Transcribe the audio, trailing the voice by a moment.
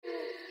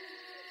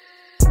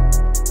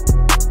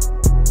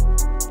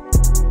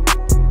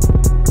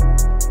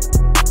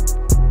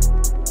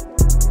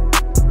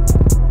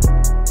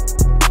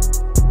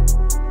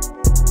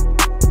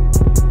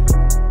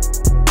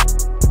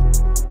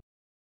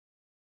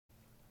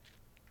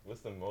What's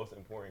the most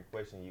important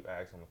question you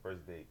ask on the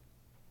first date?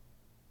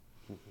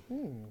 That's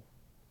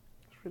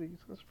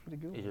pretty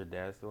good. Is your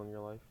dad still in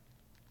your life?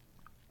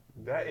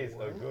 That is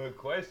a good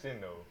question,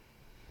 though.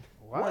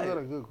 Why is that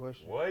a good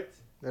question? What?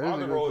 That is a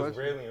Father good role is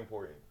question. really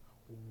important.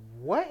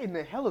 What in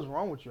the hell is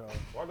wrong with y'all?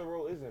 Father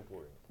role is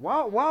important.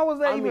 Why was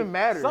that even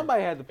matter?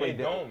 Somebody had to play It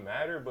don't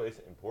matter, but it's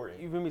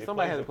important. You feel me? It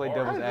Somebody plays had to a play part.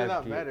 devil's How does it not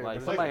advocate. matter? Like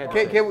It's somebody like-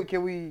 had to.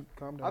 Can we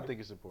calm down? I think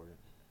it's important.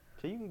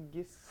 Can you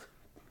get?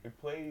 It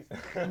plays.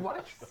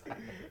 What?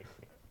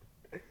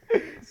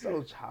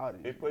 So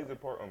childish. It plays a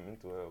part on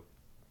mental health.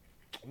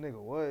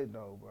 Nigga, what?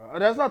 No, bro.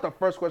 That's not the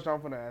first question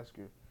I'm gonna ask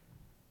you.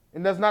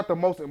 And that's not the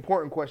most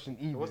important question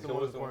either. What's the So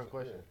most what's the important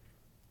most- question?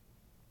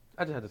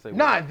 I just had to say.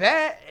 Not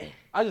that.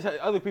 I just had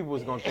other people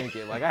was gonna think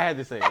it. Like I had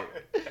to say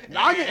it.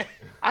 No,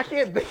 I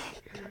can't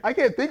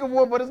think of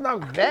one, but it's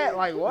not that.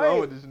 Like What's wrong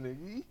what? with this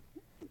nigga?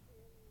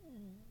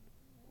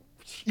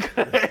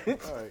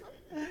 All right.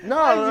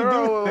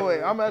 No,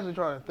 wait. I'm actually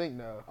trying to think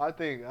now. I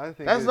think That's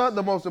it's- not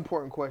the most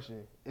important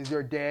question. Is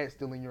your dad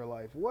still in your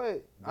life?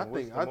 What? I Then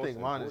what's think the most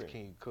mine is important?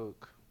 can you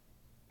cook.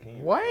 Can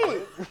you-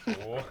 Wait.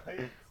 What?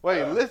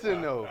 Wait,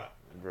 listen though.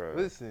 Bro.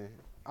 Listen,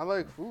 I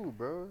like food,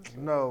 bro.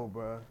 No,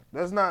 bro.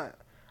 That's not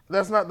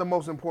the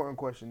most important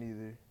question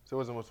either. So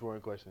what's the most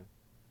important question?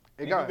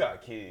 You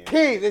got kids.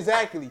 Kids,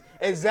 exactly.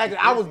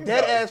 I was You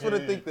dead got ass for the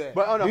kids. think that.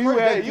 But on the Do first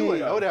have date, you would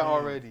kids? know that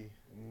already.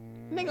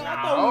 Nigga, I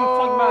Nah. thought we were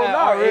talking about at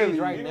not our really. age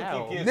right You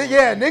now. keep kids-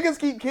 Yeah, niggas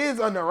keep kids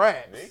under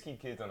wraps. They keep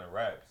kids on the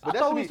wraps. I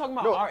thought we was talking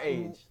about our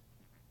age.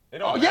 It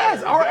don't Oh, yes,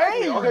 matter. our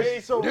Exactly, age. Our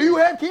age. So- Do you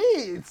have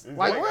kids? It's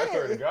Like I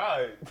swear to what?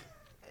 God.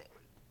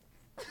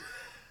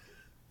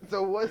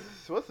 So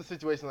what's the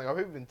situation like? Have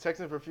we been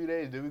texting for a few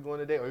days? Did we go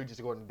on a date, or you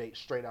just go on a date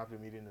straight after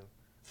meeting them?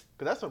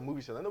 Cause that's what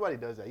movie shows. Nobody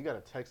does that. You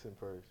gotta text them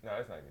first. No,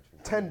 that's not even true.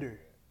 Tender.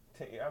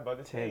 Yeah, I'm about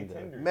to say Tinder.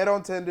 Tinder. Met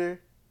on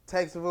Tinder,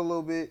 texted for a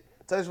little bit,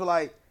 texted for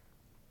like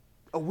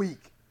a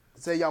week.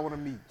 Say y'all want to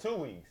meet. 2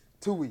 weeks.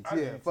 2 weeks, I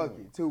yeah, did fuck 2 it,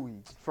 weeks. 2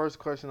 weeks. First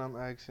question I'm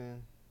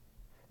asking.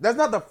 That's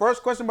not the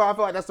first question, but I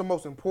feel like that's the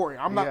most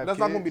important. Do you have That's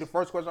not gonna be the kids?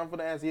 first question I'm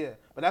gonna ask. Yeah,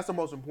 but that's the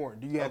most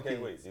important. Do you have Okay,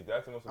 kids? wait. If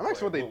that's the most I'm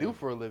asking what they important, do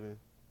for a living.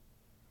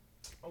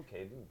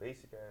 Okay, do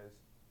basic ass.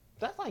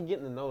 That's like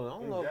getting to know them. I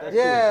don't know if that's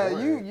Yeah, too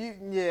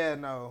important. yeah,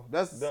 no,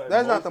 that's The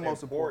not the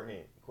most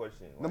important.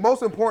 question. The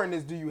most important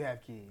is do you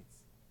have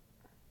kids?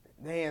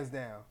 Hands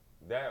down.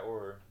 That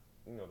or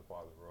the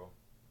father role.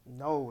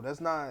 No, that's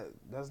not.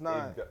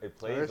 It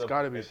plays. There's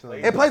gotta be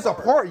something. It plays a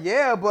part,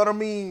 yeah, but I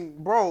mean,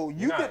 bro,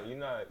 you can. You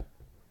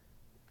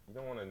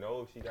don't want to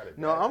know if she got a.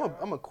 No, dad I'm job?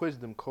 gonna quiz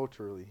them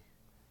culturally.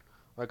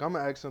 Like I'm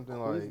gonna ask something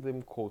Quiz like,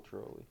 them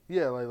culturally.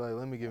 yeah, like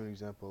let me give an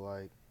example.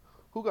 Like,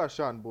 who got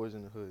shot in Boys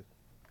in the Hood?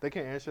 They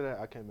can't answer that.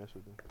 I can't mess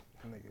with them.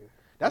 Nigga.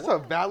 That's a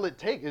valid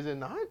take, is it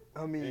not?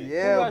 I mean, Who Who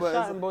yeah, got but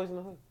shot it's, in Boys in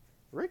the Hood?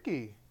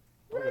 Ricky.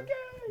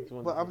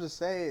 but I'm just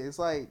saying, it's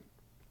like,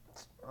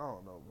 I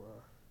don't know, bro.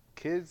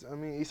 Kids. I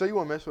mean, so you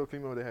want to mess with a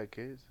female that had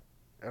kids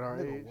at our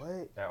Nigga, age?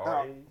 what? At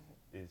our age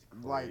is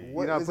crazy. Like, You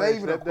what? not Is that playing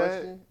even a stepdad?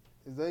 question?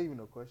 Is that even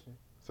a question?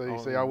 So you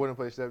Oh, say no. I wouldn't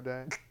play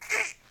stepdad?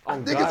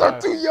 On Niggas God.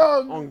 are too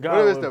young. On God, What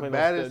if it's I the wouldn't play no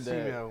baddest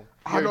stepdad. female?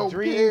 I Your don't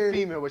dream care.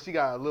 female, but she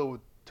got a little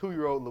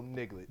 2-year-old little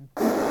niglet.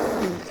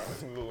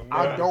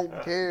 I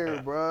don't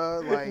care,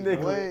 bro. Like,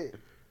 Nigga. what?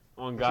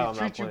 On She God, I'm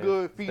treat not you playing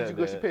good, feed you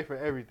good, she stepdad. pay for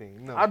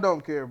everything. No, I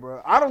don't care,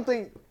 bro. I don't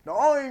think the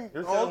only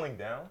You're settling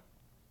down.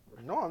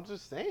 no, I'm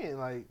just saying,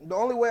 like, the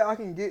only way I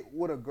can get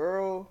with a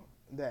girl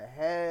that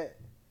had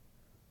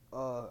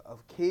a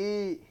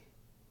kid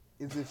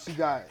is if she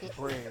got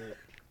bread.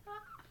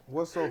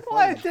 What's so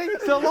Why funny? it take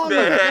you so long?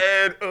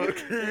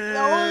 The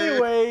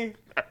only way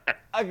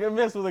I can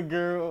mess with a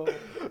girl.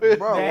 Bro,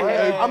 what?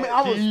 I mean,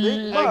 I was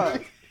thinking, bro.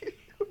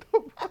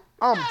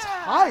 I'm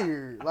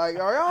tired. Like,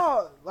 are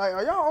y'all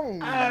on me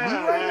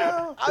right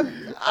now?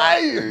 I'm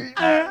tired.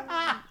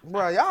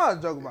 Bro, y'all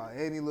joke about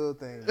any little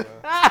thing, bro.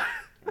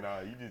 Nah,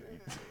 you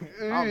just.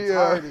 I'm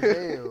tired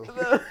as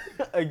hell.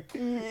 A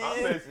kid.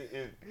 I'm messing.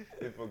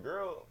 If a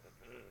girl,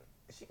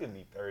 she could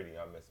be 30.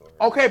 I'm messing with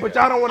her. Okay, but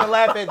y'all don't want to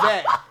laugh at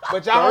that.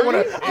 But y'all don't want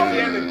If she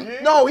had a to.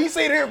 kid? No, he's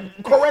sitting here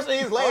caressing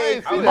his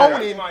legs, I ain't see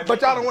moaning, that.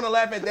 but y'all don't want to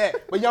laugh at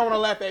that. But y'all want to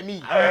laugh at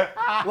me.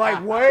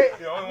 Like what?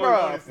 The only one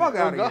Bro, wanna see- fuck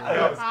out of I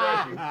here. was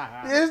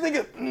scratching.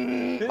 This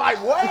nigga,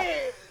 like what?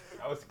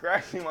 I was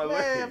scratching my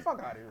Man, leg. fuck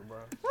out of here, bro.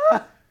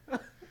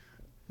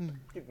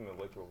 Get them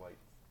electrolytes.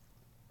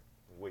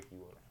 Wake you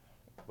up.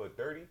 But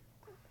 30?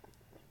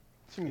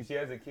 If she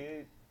has a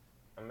kid,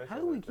 I'm messing How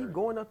do with we her keep 30.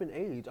 going up in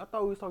age? I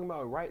thought we was talking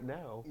about right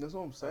now. That's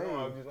what I'm I saying. know,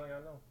 I was just letting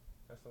y'all know.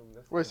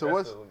 Wait, so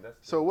that's what's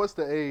so what's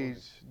the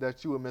age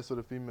that you would mess with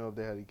a female if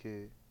they had a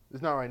kid?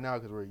 It's not right now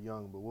because we're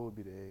young, but what would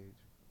be the age?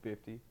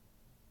 50.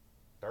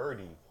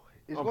 30.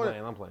 It's I'm gonna,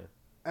 playing. I'm playing.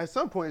 at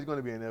some point, it's going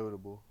to be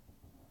inevitable.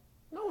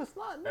 No, it's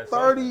not. At some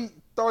 30, point.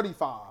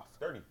 35.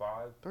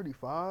 35.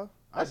 35?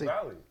 I That's say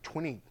valid.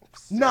 20.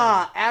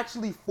 Nah,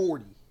 actually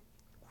 40.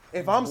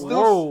 If I'm still,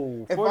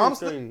 Whoa, if 40 I'm is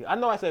still, crazy. I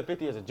know I said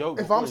 50 as a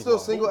joke. if but I'm 40 is still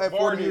wild. single at 40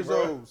 40, years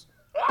bro. old,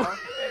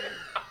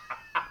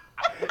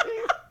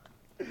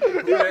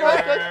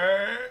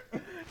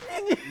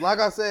 like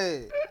I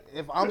said,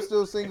 if I'm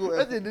still single,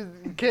 That shit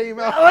just came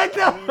out.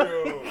 Yo,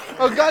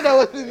 Oh God, that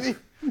wasn't me.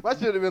 I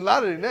should have been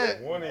louder than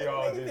that. one of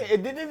y'all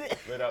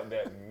just let out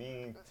that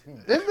mean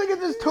toot. this nigga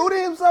just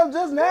tooted himself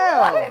just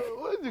now.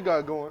 What you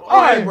got going? All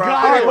right, Oh, bro.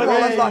 God, All right, come it on,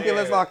 was- let's lock in.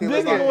 Let's lock in.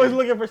 This Let's nigga lock was in.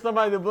 looking for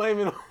somebody to blame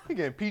it on. He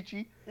getting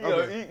peachy. You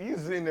know, you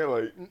sitting there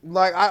like,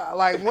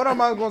 What am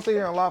I gonna sit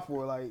here and lie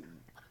for? Like,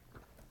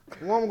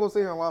 what am I gonna sit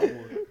here and lie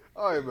for?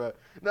 All right, bro.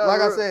 No,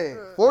 Like I bro, said,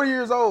 40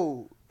 years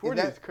old.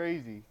 40 is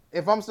crazy.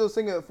 If I'm still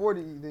single at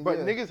 40, then But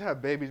yeah. niggas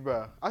have babies,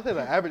 bro. I said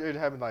the average age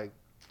of having like,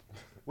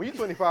 when you're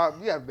 25,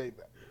 you have a baby.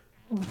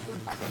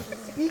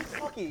 Speak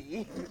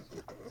fucking.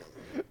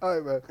 All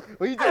right, bro.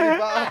 When you're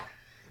 25,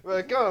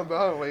 bro, come on, bro.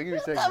 Hold on, wait, give me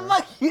a second. Bro.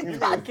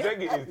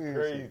 second is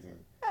crazy.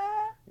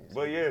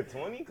 But yeah,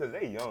 20, because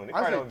they young. They I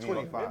probably said don't be,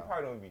 25. they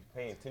probably don't be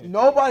paying attention.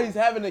 Nobody's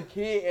having a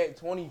kid at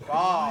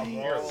 25, bro.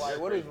 You're Like,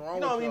 what is wrong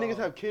You know how with many y'all? niggas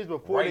have kids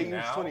before Right they use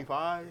now?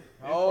 25?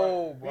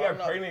 Oh, We bro. have I'm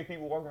not- pregnant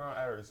people walking around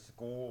out of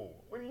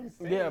school. What are you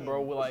saying? Yeah,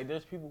 bro. Well, like,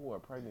 there's people who are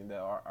pregnant that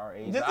are our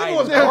age. This I nigga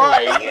was ain't-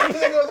 crying.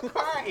 This nigga was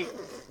crying.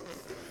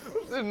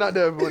 This is not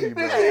that funny,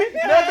 bro.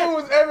 Nothing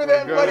was ever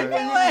that Oh, funny God.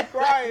 when you was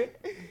crying.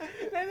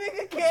 That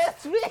nigga can't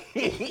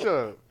speak. Shut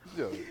up.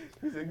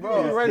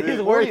 Bro, He's ready his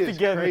 40 words is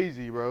together.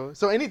 crazy, bro.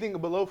 So anything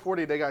below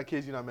 40, they got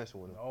kids, you're not messing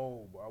with them.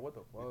 No, bro. What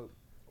the fuck?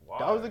 Why?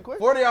 That was the question.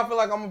 40, I feel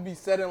like I'm gonna be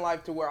set in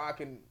life to where I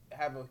can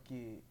have a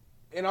kid,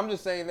 and I'm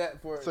just saying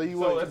that for So you So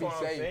want that's to be what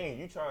I'm safe. saying.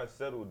 You trying to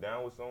settle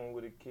down with someone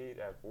with a kid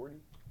at 40?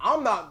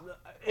 I'm not.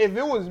 If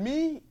it was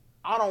me,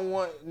 I don't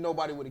want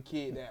nobody with a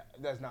kid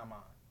that's not mine.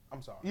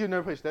 I'm sorry. You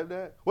never play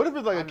stepdad? What if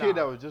it's like a I'm kid not.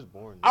 that was just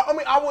born? I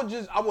mean,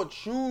 I would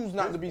choose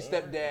not to be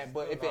stepdad,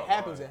 but if it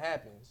happens, it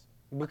happens.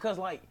 Because,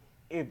 like,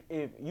 if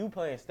you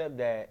playing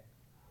stepdad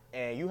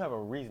and you have a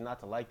reason not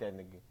to like that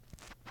nigga,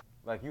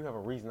 like, you have a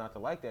reason not to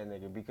like that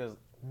nigga because...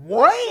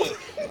 What?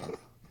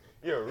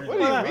 Yeah, reason. What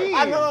do you mean?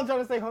 I know what I'm trying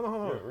to say. Hold on,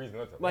 hold on. Yeah, reason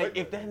not to Like,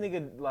 if that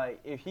nigga, like,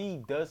 if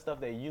he does stuff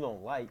that you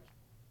don't like,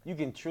 you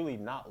can truly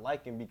not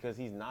like him because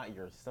he's not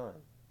your son.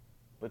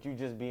 But you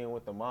just being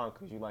with the mom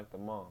because you like the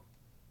mom.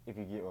 If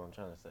you get what I'm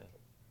trying to say.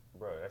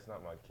 Bro, that's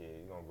not my kid.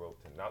 You're going to grow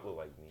up to not look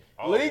like me.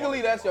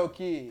 Legally, that's your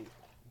kid.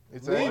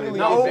 It's Legally,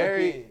 no, it's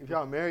married. your kid. If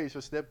y'all married, it's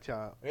your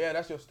stepchild. Yeah,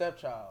 that's your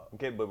stepchild.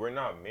 Okay, but we're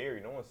not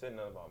married. No one said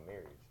nothing about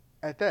marriage.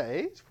 At that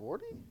age,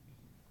 40?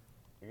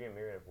 You getting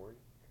married at 40?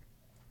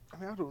 I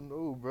mean, I don't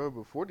know, bro,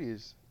 but 40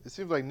 is... It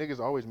seems like niggas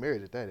always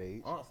married at that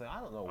age. Honestly, I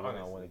don't know when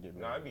I want to get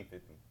Nah, married. it'd be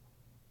 50.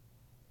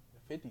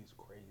 50 is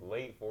crazy.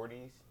 Late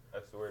 40s. I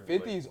swear it'd be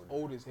 50 is late 40s.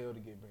 old as hell to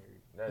get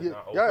married. That's Yeah,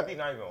 not old. yeah. 50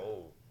 not even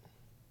old.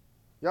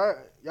 Y'all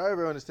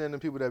ever understand them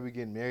people that be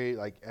getting married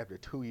like after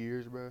 2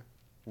 years, bro?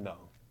 No.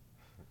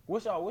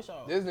 Wish y'all.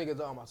 This nigga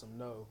talking about some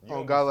no. You Oh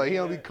don't God, be like he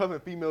seeing don't be that? coming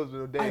females in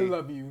a day. I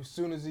love you as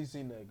soon as he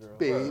seen that girl.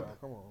 Babe. Bro,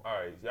 come on. All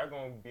right, y'all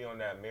gonna be on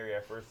that married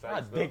at first sight My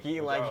stuff? dick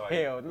eat Would like y'all,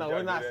 hell. No, would y'all we're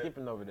do not that?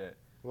 skipping over that.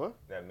 What?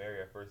 That married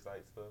at first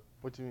sight stuff,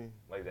 What you mean?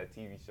 like that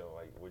TV show.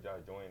 Like, would y'all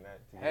join that?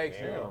 To get Heck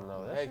married? Hell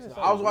no. That Heck shit is no.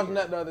 so I was watching weird.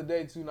 that the other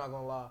day too, not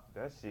gonna lie.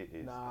 That shit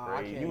is Nah, I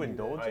crazy. can't You do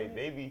indulge that. in Like, it?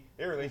 they be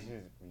their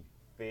relationships be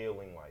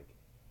failing like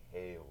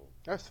hell.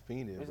 That's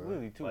fiending, It's bro.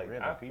 literally two Like,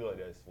 random I people. feel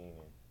like that's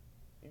fiending.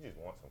 You just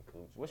want some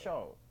cooch. What's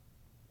y'all?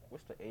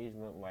 What's the age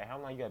limit? Like, how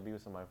long you gotta be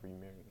with somebody before you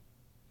marry them?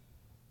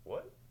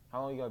 What?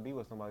 How long you gotta be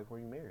with somebody before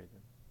you marry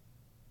them?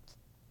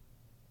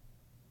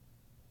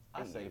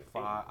 I 8 say years,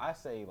 5. 8 I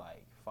say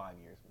like 5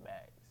 years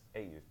max,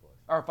 8 years plus.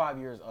 or 5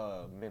 years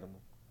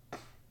minimum.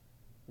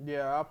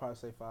 Yeah, I'll probably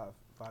say five.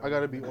 I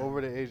gotta be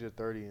over the age of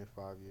 30 in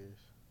 5 years.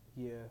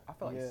 Yeah. I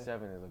feel like yeah.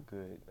 7 is a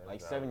good. That's Like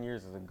valid. 7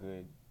 years is a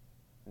good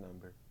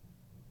number.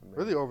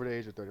 Really over the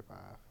age of 35.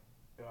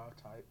 Yeah, I'll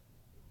type.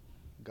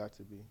 Got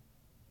to be.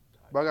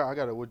 But I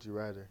got a would you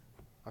rather.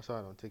 I saw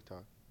it on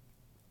TikTok.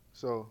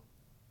 So,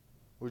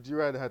 would you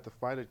rather have to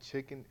fight a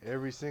chicken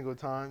every single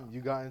time you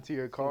got into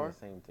your car? The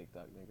same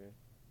TikTok, nigga.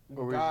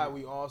 Or is God, it-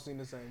 we all seen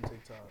the same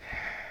TikTok.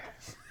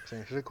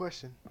 Answer the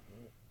question.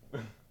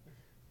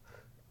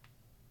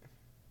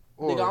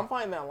 Nigga, I'm Or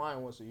fighting that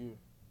line once a year.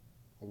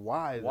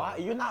 why? though? Why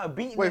you're not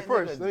beating? Wait, that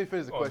first, nigga? let me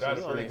finish the Oh, question. that's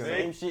You what on he the said.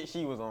 same shit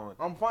she was on.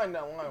 I'm fighting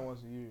that line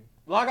once a year.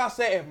 Like I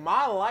said, if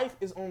my life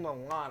is on the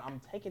line, I'm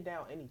taking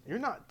down anything. You're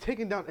not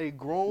taking down a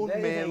grown That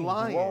is man a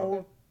lion.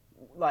 grown-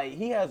 Like,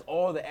 he has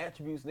all the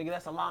attributes, nigga.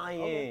 That's a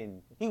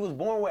lion. He was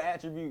born with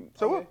attributes.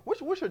 So Okay.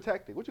 what's your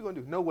tactic? What you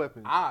gonna do? No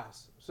weapons.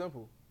 Eyes,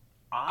 simple.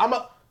 I'm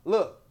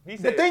Look. He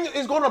The said- thing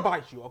is gonna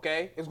bite you,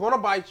 okay? It's gonna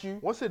bite you.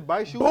 Once it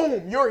bites you,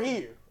 Boom, you're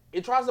here.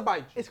 It tries to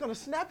bite you. it's gonna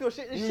snap your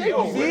shit and You shake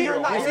Yo, you. see? you're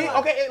You not- see?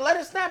 Okay, let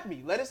it snap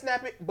me. Let it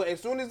snap it. But as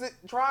soon as it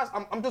tries,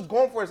 I'm just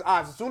going for his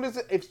eyes. As soon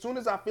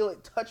as I feel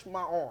it touch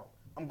my arm,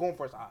 I'm going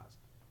for his eyes.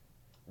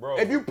 Bro,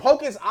 If you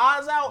poke his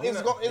eyes out,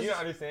 it's going. You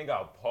not understand?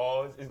 Got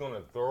pause. It's gonna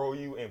throw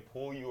you and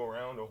pull you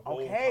around the whole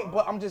Okay, time.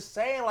 but I'm just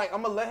saying, like,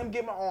 I'm gonna let him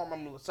get my arm.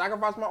 I'm gonna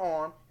sacrifice my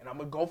arm, and I'm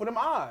gonna go for them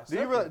eyes. Do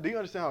you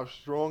understand how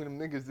strong them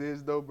niggas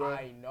is, though, bro?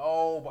 I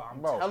know, but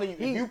I'm Bro, telling you,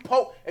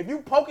 if you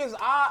poke his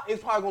eye,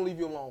 it's probably gonna leave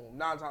you alone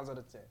 9 times out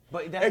of 10.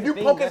 But that's If the you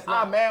thing, poke his that's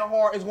eye not- mad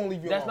hard, it's gonna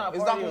leave you That's alone. not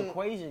It's part of not the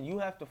equation. You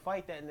have to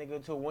fight that nigga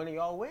until one of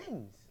y'all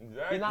wins.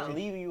 Exactly. He's not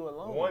leaving you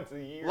alone. Once a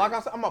year. Like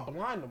I said, I'm gonna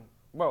blind him.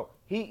 Bro,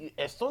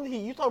 as soon as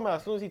you talking about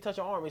as soon as he touch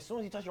your arm, as soon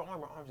as he touch your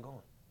arm's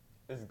gone.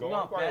 it's You going. know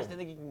how Probably- fast that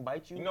nigga can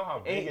bite you? You know how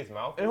big his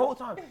mouth And is? the whole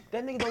time,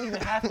 that nigga don't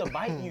even have to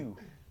bite you.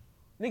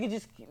 Nigga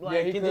just He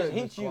can could just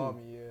hit claw you.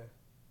 me, yeah.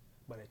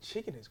 But a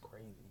chicken is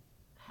crazy.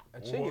 A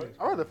What? chicken is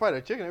I'd rather fight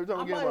a chicken every time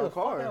I get in my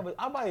car.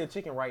 I'll buy you a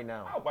chicken right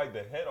now. I'll bite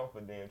the head off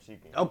a damn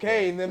chicken.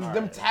 Okay, and them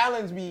Alright.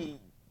 talons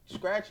be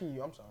scratching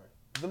you. I'm sorry.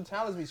 Them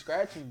talons be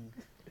scratching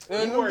you. You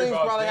And them worry things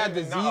about probably them had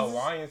and not a diseases.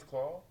 lion's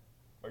claw?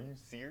 Are you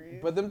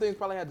serious? But them things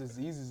probably had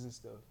diseases and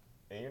stuff.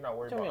 And you're not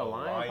worried Tell me about a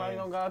lion probably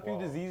don't got a few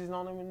claw. diseases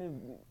on him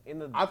in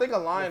the. I think a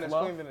lion The is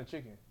fluff? cleaner than a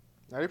chicken.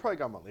 Now, they probably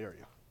got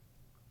malaria.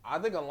 I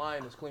think a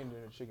lion is cleaner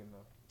than a chicken,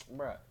 though.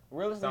 Bruh,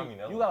 realistically,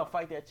 Salmonella. you gotta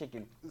fight that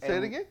chicken. Say it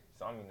And again?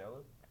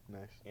 Salmonella?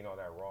 Nice. You know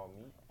that raw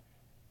meat?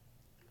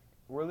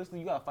 Realistically,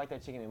 you gotta fight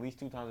that chicken at least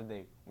 2 times a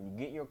day. When you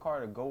get in your car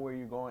to go where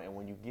you're going, and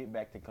when you get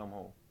back to come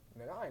home.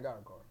 Nigga, I ain't got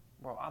a car.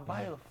 Bro, I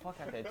buy the fuck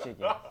out that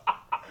chicken.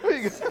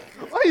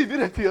 Why you do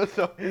that to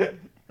yourself? I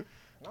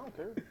don't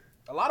care.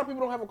 A lot of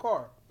people don't have a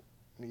car.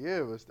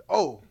 Yeah, but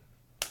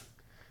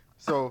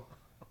so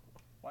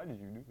Why did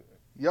you do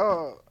that?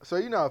 y'all, so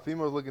you know how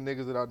females look at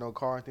niggas without no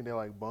car and think they're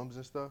like bums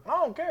and stuff? I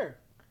don't care.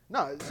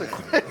 No, it's like,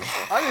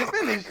 I didn't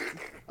finish.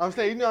 I'm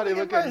saying, you know how they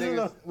look at Imagine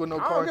niggas with no I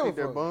don't car and give a think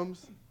they're fuck.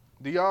 bums?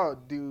 Do y'all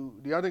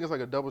think it's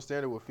like a double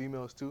standard with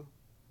females too?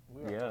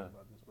 We already Yeah. talked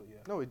about this, but yeah.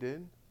 No, we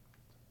didn't.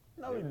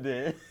 No, we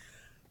did.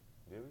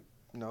 Did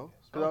we? No,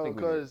 I don't think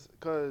we did.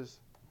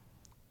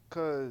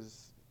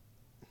 cause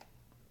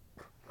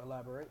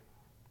Elaborate.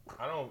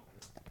 I don't.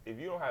 If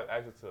you don't have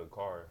access to a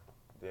car,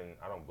 then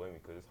I don't blame you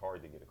because it's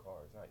hard to get a car.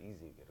 It's not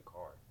easy to get a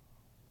car.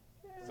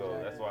 So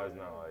that's why it's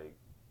not like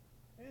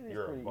It is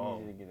You're a pretty bum.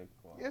 easy to get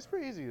a car. yeah, it's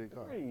pretty easy to get a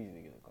car. It's pretty easy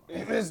to get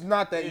a car. It's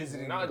not that It's easy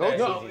to not go. that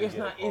No, easy to it's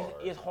get a not. car.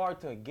 It's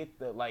hard to get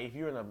the like. If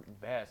you're in a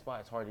bad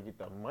spot, it's hard to get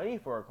the money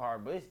for a car.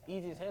 But it's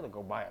easy as hell to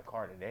go buy a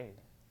car today.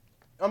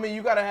 I mean,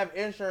 you gotta have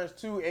insurance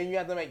too, and you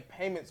have to make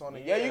payments on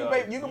it. Yeah, Yeah, you can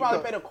like, pay. You can you probably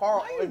go- pay the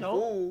car No, you in don't.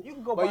 full. You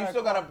can go but buy you a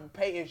still car. gotta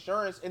pay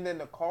insurance, and then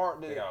the car.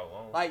 They got a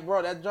loan. Like,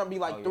 bro, that jump be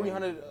like Oh, yeah,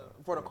 300 yeah.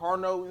 for the car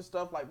note and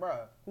stuff. Like,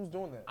 bro, who's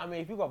doing that? I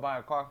mean, if you go buy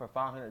a car for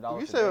 $500,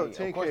 You a sell day,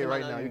 10K of course it's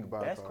right not now, gonna you be can buy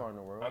the a best car. car in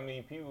the world. I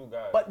mean, people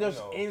got. But there's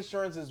you know,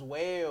 insurance as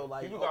well.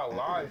 Like, people got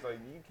lives. Like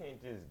you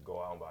can't just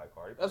go out and buy a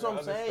car. That's what I'm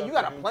Other saying. stuff You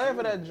to gotta do, plan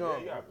for too. that Yeah, jump.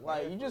 you gotta plan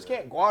Like, you for just that.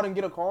 can't go out and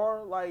get a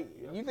car. Like,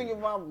 Yeah. you think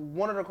if I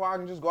wanted a car, I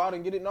can just go out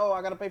and get it? No,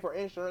 I gotta pay for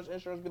insurance.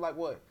 Insurance be like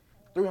what,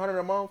 $300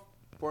 a month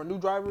for a new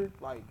driver?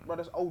 Like, bro,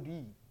 that's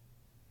OD.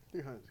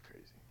 300 is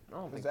crazy. I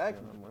don't think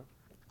Exactly. so, man.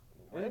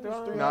 Maybe Is it it's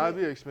 $300? 300? Nah, it'd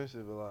be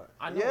expensive a lot.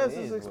 I know Yes, it it's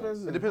is, but-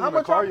 expensive. It depends How on the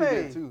much car y'all you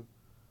pay? get too.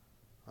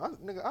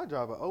 I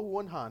drive a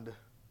 01 Honda.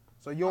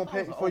 So you don't I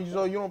pay thought for it was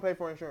so you don't pay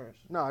for insurance.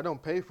 No, I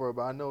don't pay for it,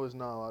 but I know it's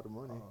not a lot of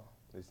money.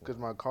 Listen, Because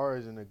my car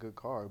isn't a good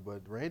car.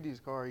 But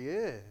Randy's car,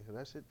 yeah,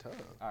 that shit tough.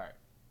 All right.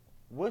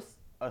 What's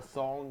a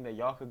song that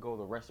y'all could go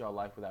the rest of your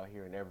life without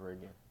hearing ever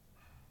again?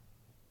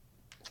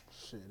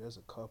 Shit, there's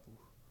a couple.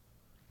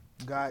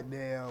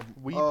 Goddamn.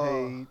 We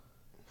paid.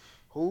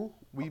 Who?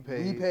 We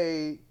paid. We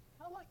paid.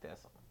 I like that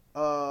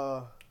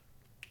song.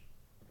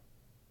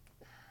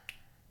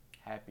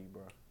 Happy,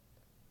 bro.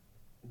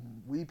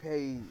 We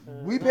paid.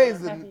 We paid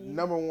is the Happy.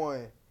 number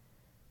one.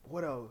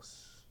 What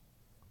else?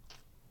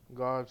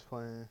 God's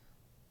plan.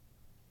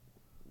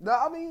 No,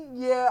 I mean,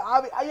 yeah,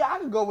 I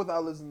can go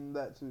without listening to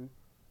that too.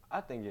 I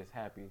think it's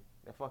Happy.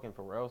 That fucking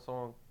Pharrell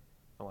song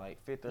from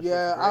like 5th or 6th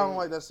Yeah, grade. I don't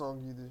like that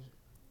song either.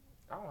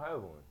 I don't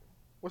have one.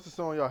 What's the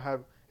song y'all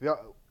have? If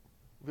y'all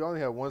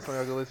only have one song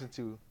y'all can listen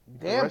to.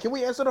 Damn, can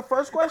we answer the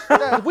first question?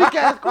 That's a weak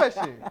ass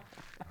question.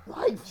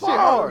 Like, Shit fuck.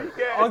 hard.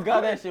 Oh,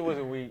 God, that shit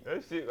wasn't weak.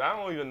 That shit, I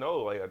don't even know.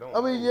 Like I don't. I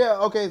mean, know. yeah,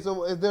 okay,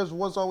 so if there's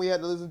one song we had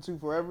to listen to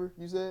forever,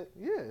 you said?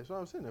 Yeah, that's what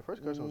I'm saying. The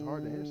first question was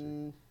hard to answer.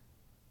 Mm,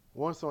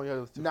 One song you had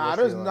to listen to. for the Nah, rest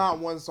of there's your not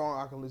life. one song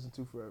I can listen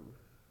to forever.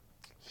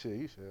 Shit,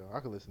 you should. I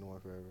could listen to one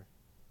forever.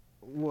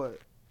 What?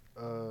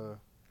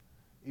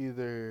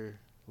 Either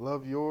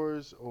Love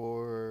Yours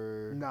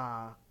or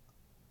Nah,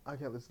 I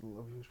can't listen to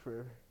Love Yours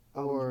forever. I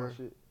Or- lose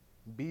my shit.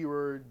 B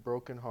Word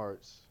Broken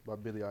Hearts by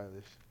Billie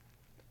Eilish.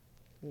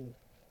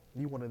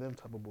 You one of them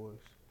type of boys.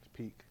 It's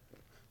peak.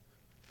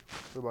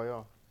 What about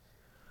y'all?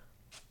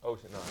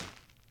 Ocean 9.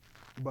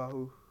 By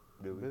who?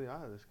 Billy. Billie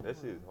Eilish. come That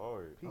on. shit is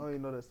hard. I don't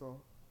even know that song.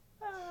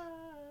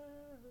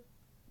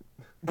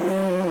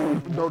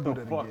 Don't do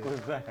that Fuck again. was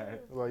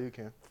that? What about you,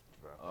 Ken?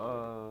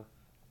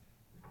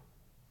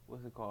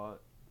 What's it called?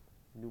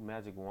 New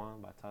Magic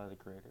Wand by Tyler the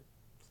Creator.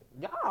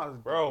 Y'all,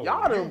 Bro,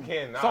 y'all you them.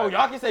 cannot. So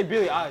y'all can say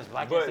Billie Eilish, but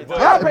I But- can't but-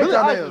 say Y'all Tyler. pay Billie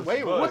Tyler Eilish the is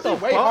way, But- what the way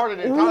fuck? harder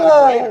than Tyler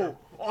the Creator.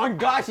 Whoa! On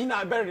God, she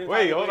not better than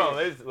Wait, Tyler hold on.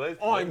 Wade.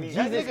 Let's On let me-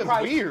 Jesus nigga's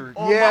Christ. weird.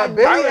 On Yeah, my-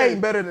 Billy Tyler-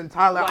 ain't better than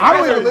Tyler. Like, I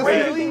don't Tyler's even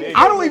listen. crazy, nigga.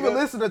 I don't even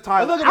listen to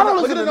Tyler. Look at I don't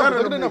the- listen to look at none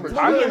the of them numbers, niggas.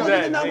 look at the Tyler's Look at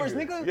that the numbers,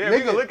 nigga. Yeah,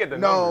 we can look at the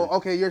numbers. No,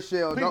 okay, you're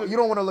Shell. You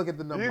don't want to look at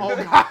the numbers.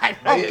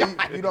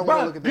 You- You don't want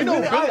to look at the You know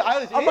numbers. Billie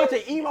Eilish A bunch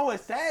is? of emo and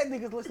sad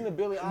niggas listen to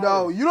Billie Eilish.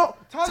 No, you don't.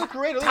 Tyler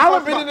Creator. Tyler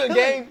been in the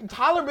game.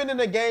 Tyler been in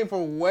the game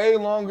for way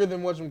longer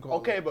than what you call.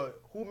 Okay,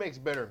 but who makes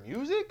better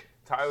music?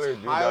 Tyler,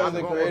 dude, Tyler that's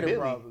the a- creator, Billy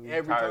probably.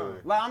 every Tyler.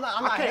 time. Like I'm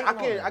not hating on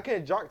him. I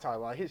can't jock Tyler.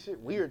 Like, his shit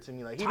weird to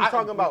me. Like he Tyler- was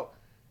talking about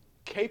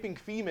caping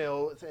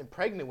females and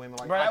pregnant women.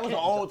 Like Bro, I that was an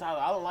can't old Tyler.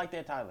 I don't like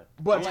that Tyler.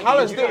 But I'm like,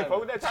 Tyler's you still can't fuck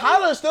with that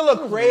Tyler's still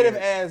a creative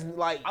weird. as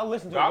like. I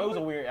listened to it. It was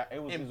a weird.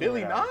 It was And a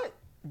Billy weird not. album.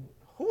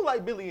 Who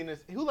like Billy in this?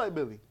 Who like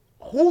Billy?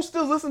 Who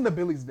still listen to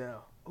Billy's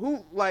now?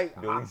 Who like?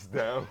 Billy's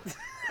down.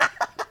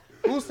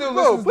 Who still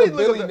Bro, listens please to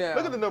look Billy at the, now?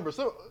 look at the numbers.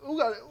 So who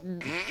got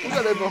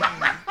that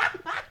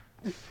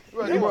number?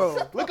 Right, Bro.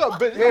 look up.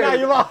 Billy. Now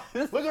you lost.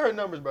 Look at her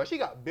numbers, bro. She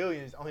got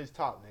billions on his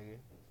top, nigga.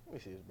 Let me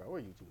see this, bro.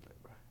 Where YouTube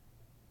at, bro?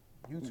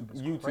 YouTube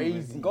is YouTube.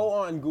 crazy. Go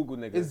on Google,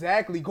 nigga.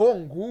 Exactly. Go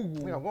on Nigga,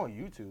 Google. I'm going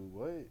YouTube.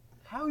 What?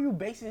 How are you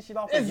basing shit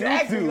off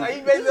Exactly, of YouTube? like,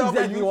 he based it This is off of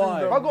exactly YouTube,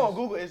 why. If I go on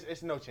Google,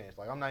 it's no chance.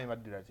 Like I'm not even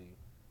about to do that to you.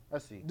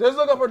 Let's see. Just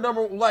look up her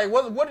number. Like,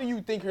 what do you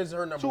think is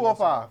her number?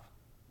 205.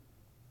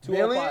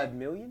 205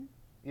 million?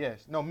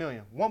 Yes. No,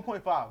 million.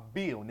 1.5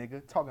 bill,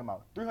 nigga. Talking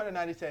about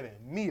 397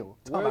 mil.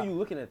 Where are you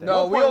looking at that?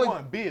 No, we only-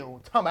 1.1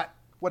 bill. Talking about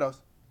what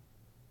else?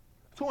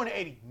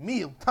 280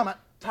 mil. Talking about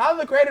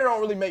Tyler the Creator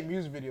don't really make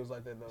music videos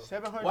like that though.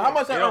 700. Well, how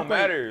much It that don't Earthquake?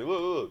 matter.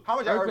 Look. How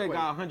much that Earthquake earthquake?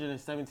 got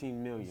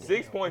 117 million.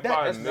 6.5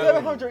 That's million.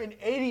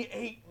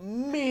 788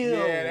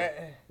 mil. Yeah,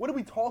 that- What are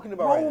we talking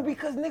about? Bro, right now?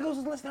 because niggas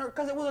was listening to her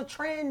because it was a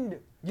trend.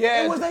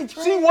 Yeah, It was a trend.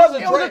 She was a It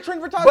trend. was a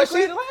trend for Tyler But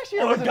Creator last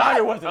year. Oh, wasn't God, it?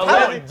 it wasn't.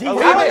 Eleven- Tyler, Jesus. When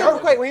he made eleven-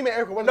 earthquake, when he made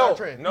earthquake, wasn't that a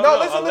trend? No, No, no,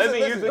 listen, 11 listen,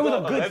 years listen. ago. It was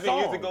a good 11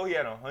 years song. ago, he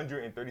had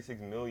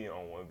 136 million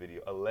on one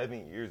video.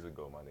 11 years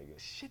ago, my nigga.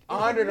 Shit,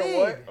 100 or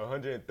what?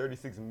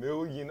 136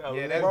 million. Yeah,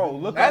 11 that's, Bro,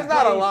 look that's up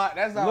not a plays. lot.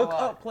 That's not Look a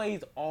lot. up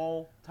plays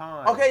all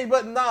time. Okay,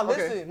 but nah,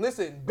 Okay.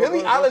 listen. Go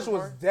Billie to Eilish Safari.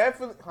 was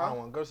definitely. I don't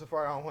want to go to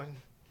Safari. I don't want.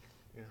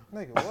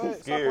 Nigga, what? Stop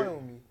Scared. playing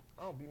with me.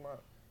 I don't beat my.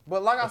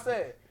 But like I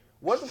said,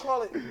 what you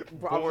call it?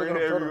 Bro, I was Corn looking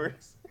up everywhere.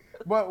 turtles.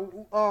 But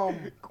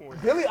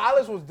Billie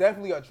Eilish was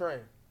definitely a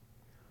trend.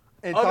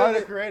 And Other Tyler the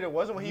than- Creator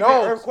wasn't when he No,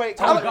 made earthquake.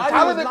 Tyler, God, he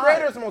Tyler was the not.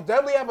 Creator most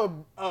definitely have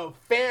a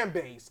fan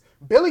base.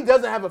 Billy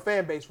doesn't have a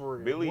fan base for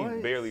real. Billy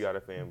What? barely got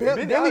a fan base.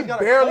 Billy Eilish got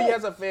a barely cult.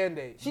 has a fan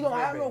base. She don't fan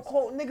have no base.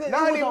 cult, nigga.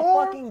 Not it was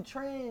anymore. a fucking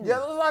trend. Yeah,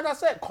 like I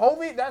said,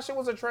 COVID, that shit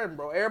was a trend,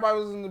 bro. Everybody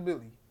was into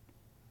Billy.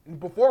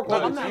 Before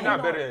No, COVID, she's hating not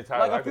on better her. than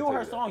Tyler, Like I a few can of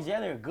her tell you that. songs, yeah,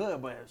 they're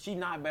good, but she's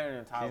not better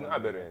than Tyler. She's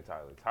not better than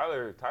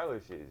Tyler. Tyler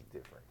shit is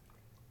different.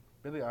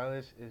 Billie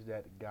Eilish is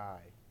that guy.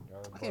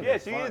 Yeah,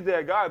 she is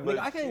that guy, but Nigga,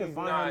 I can't even she's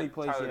find not how many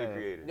plays Tyler she the had.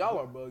 Creator. y'all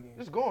are bugging.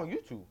 Just go on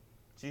YouTube.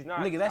 She's not.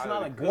 Nigga, that's Tyler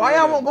not a the good- Why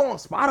Creator. y'all won't go on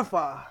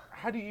Spotify?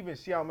 How do you even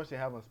see how much they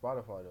have on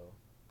Spotify though?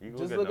 You can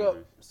Just at look up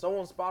numbers.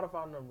 someone's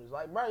Spotify numbers.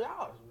 Like, bro,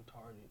 y'all is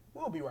retarded.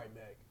 We'll be right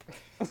back.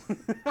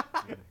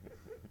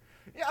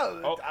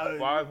 Oh,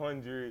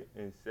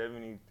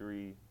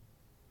 573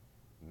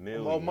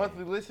 million. Oh,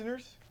 monthly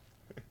listeners.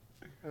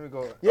 Let me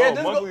go. Yeah, oh,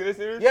 just monthly go,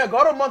 listeners? yeah,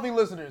 go to monthly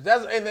listeners.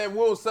 That's and then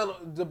we'll sell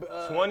the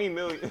 20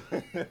 million.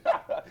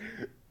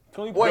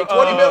 20, wait, Uh,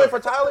 20 million for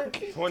Tyler?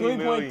 20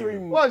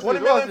 million. Watch 20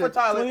 this, million watch for this.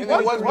 Tyler. And then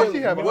Watch what's this, watch Billy?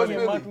 he have it, What's watch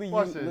Billy? monthly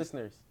Watch this.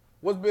 listeners.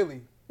 What's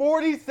Billy?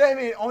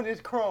 47 on his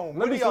Chrome. Let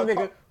What me do y'all see, nigga.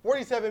 talk-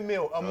 47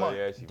 mil a Oh, month.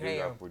 yeah, she really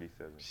Damn. got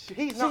 47. He's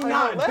She's not,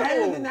 not on that better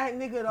level. than that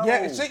nigga though.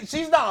 Yeah,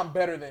 she's not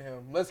better than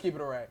him. Let's keep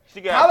it a rack.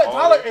 She got all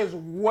Tyler the- is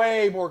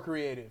way more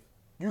creative.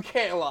 You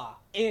can't lie.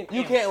 You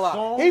in can't lie.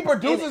 song, He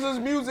produces his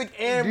music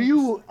and Do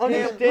you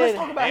Let's understand?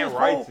 talk about And his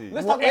writes whole. it.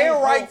 Let's Well, talk about and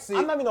his writes whole, it.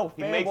 I'm not even no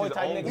He makes fanboy his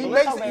type own nigga. beats. he Let's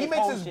makes talk about he makes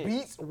whole his shit.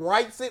 beats,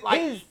 writes it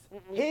like His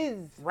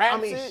raps I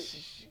mean, it.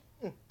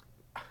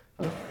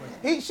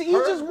 He's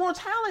just more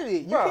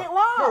talented. You Bruh, can't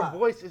lie. Her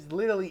voice is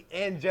literally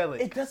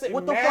angelic. It doesn't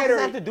what the fuck matter. does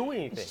that have to do with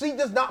anything? She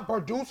does not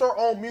produce her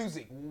own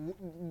music.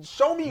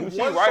 Show me Do she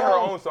one write song her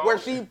own songs? where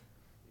she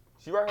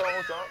She write her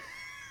own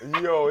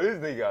song? Yo, this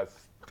nigga got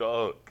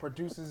stuck.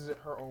 produces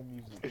her own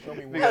music. Show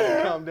me You gotta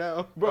one. calm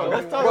down, Bro,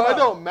 let's talk Bro, about- it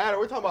don't matter.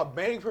 We're talking about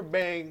bang for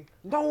bang.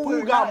 No, Who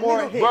we're got not, more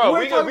nigga. hits? Bro, We're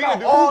we talking could about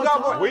do all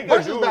got more- time. we could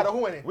versus do battle, who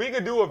winning? We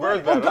could do a verse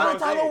Who battle. got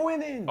That's what I'm Tyler saying.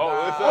 winning? Oh,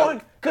 what's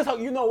up? Cause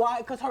you know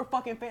why? Cause her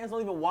fucking fans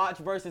don't even watch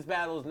versus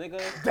battles, nigga.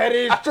 That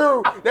is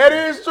true. That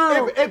is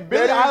true. If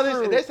Billie That is Eilish,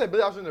 true. if they said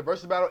Billie Eilish in the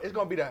versus battle, it's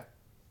gonna be the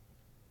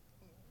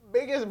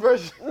biggest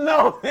verse.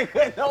 No,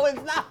 nigga, no,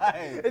 it's not.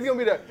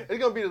 It's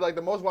gonna be like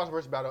the most watched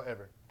versus battle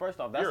ever. First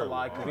off, that's You're a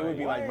lie, cause it would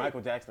be like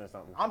Michael Jackson or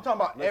something. I'm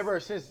talking about ever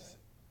since.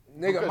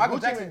 Nigga, Because Michael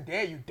Gucci Jackson Mane-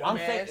 dead, you dumbass. I'm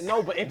saying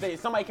no, but if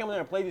somebody came in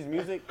there and played his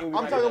music, it would be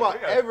I'm like talking that.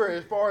 about ever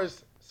as far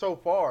as so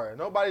far.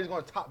 Nobody's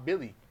gonna top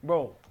Billy.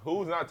 Bro,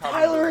 Who's not topping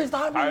Tyler Billy? is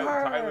topping her.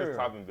 Tyler's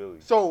topping Billy.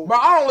 So, But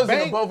I don't listen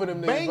bang, to both of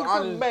them niggas. Bang But I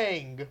for just,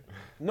 bang.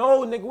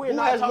 no, nigga, we're Who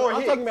not has talking. more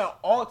I'm talking hits? about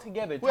all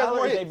together. Who has Tyler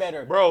more is a hits?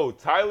 better. Bro,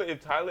 if Who they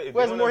has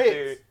went more up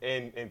there hits?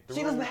 and threw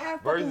She doesn't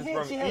have verses fucking hits.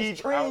 from She has each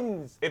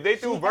trends. if they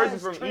threw She verses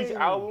has from trends. each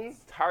album,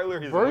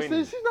 Tyler is Verses?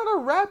 winning. She's not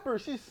a rapper.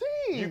 She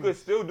sings. You could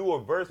still do a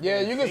verse.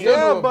 Yeah, from you can each still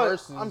scene. do Yeah, a but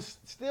verses. I'm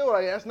still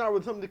like that's not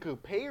really something to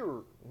compare.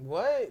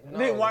 What? No.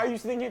 Then why are you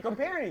sitting here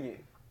comparing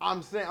it?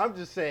 I'm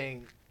just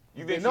saying.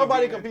 You think she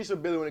Nobody beating competes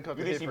with Billy when it comes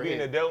You to think hit she for beating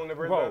hit. Adele in the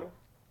verse Bro, battle?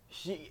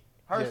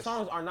 her Yes.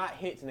 songs are not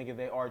hits, nigga.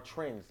 They are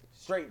trends.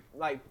 Straight,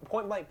 like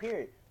point blank.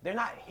 Period. They're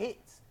not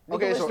hits. Nigga,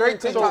 Okay, so listen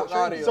to TikTok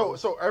Trends. audio.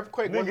 So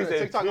Earthquake Nigga wasn't a said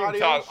TikTok TikTok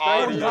audio. audio.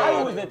 Straight Tyler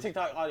audio. was a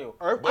TikTok audio.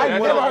 Earthquake. I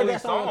that's never the heard only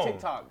that song on song.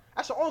 TikTok.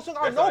 That's the only song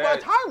I That's know all by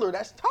that- Tyler.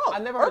 That's tough. I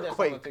never heard that song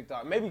on Earthquake.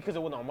 TikTok. Maybe because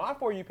it was on my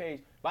For You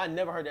page, but I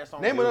never heard that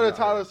song. Name on another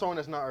TikTok. Tyler song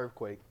that's not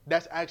Earthquake.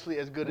 That's actually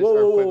as good as Whoa,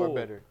 Earthquake whoa, or whoa.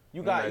 better.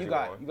 You New got Magic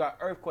Wand. you got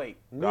Earthquake,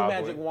 New Godboy.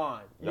 Magic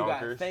Wand. You got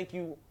Yonkers. Thank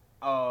You,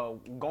 Gone,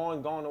 or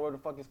whatever the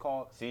fuck it's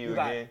called. See You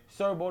got Again.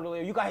 Sir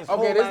Baudelaire. You got his Okay,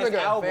 whole this last nigga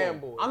a album.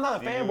 fanboy. I'm not a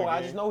See You fanboy. I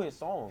Again. just know his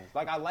songs.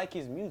 Like I like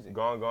his music.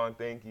 Gone,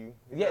 thank you.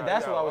 Yeah,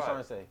 that's you what got I was a trying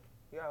lot. to say.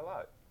 You got a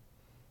lot.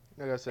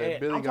 Like I said, And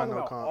Billy I'm got talking no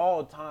about comp.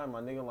 all time,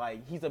 my nigga.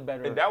 Like he's a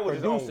better And that was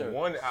just on producer,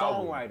 one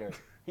album. songwriter.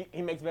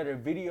 He makes better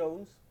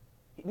videos.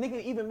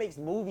 Nigga even makes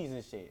movies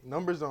and shit.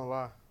 Numbers don't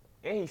lie.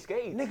 And he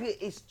skates. Nigga,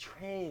 it's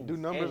trends. Do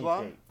numbers and he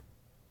lie? skate.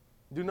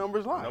 Do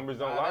numbers lie? Numbers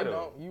don't Nah, lie they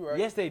though. don't. You right.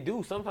 Yes, they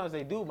do. Sometimes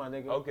they do, my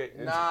nigga. Okay.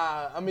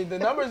 Nah, I mean the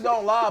numbers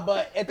don't lie,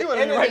 but at the You want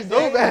end to of right the so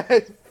day,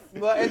 bad.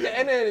 but at the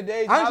end of the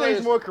day, I'm saying Tyler he's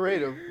is- more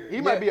creative.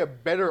 He might be a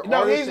better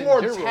No, artist he's in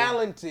more general.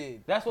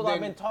 talented. That's what I've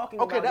than- been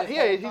talking Okay, about. this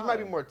yeah, whole he might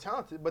be time. more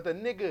talented, but the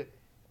nigga,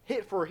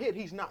 hit for hit,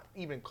 he's not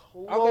even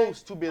close Okay,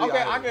 to Billy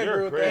okay, I Eilish. can You're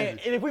agree with crazy.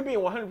 that. And if we being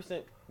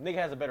 100%, nigga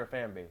has a better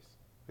fan base.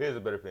 Here's a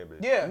better fan base.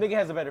 Yeah, Nigga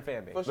has a better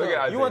fan base. for Look sure.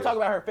 at You want to Isaiah.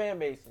 talk about her fan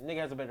base? Nigga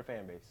has a better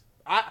fan base.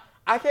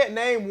 I can't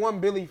name one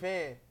Billy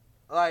fan.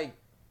 Like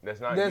That's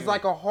not there's you.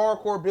 like a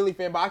hardcore Billy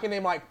fan, but I can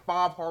name like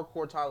 5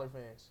 hardcore Tyler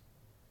fans.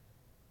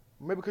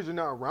 Maybe because you're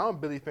not around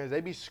Billy fans,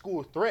 they be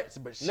school threats,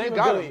 but she Name a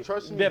got Billy. him.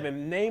 Trust me.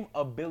 Devin, name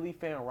a Billy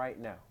fan right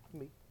now.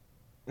 Me.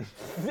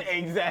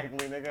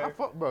 Exactly, I nigga.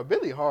 fuck, bro,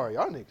 Billy hard.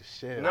 Y'all niggas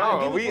shit. No,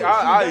 give it we- to her.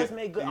 I- She does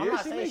make good. I'm yeah,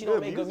 not she saying make she don't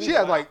good make good music. music. She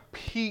has but like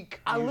peak.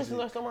 I music. listen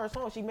to some of her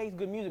songs. She makes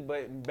good music,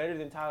 but better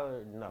than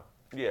Tyler, no.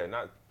 Yeah,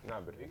 not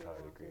better than Tyler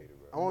the Creator,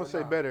 I bro. want to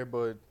say better,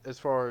 but as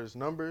far as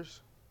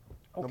numbers,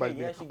 Okay, nobody.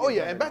 yeah, beat- she oh gets yeah,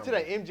 better and back to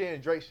that numbers. MJ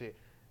and Drake shit,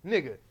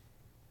 nigga.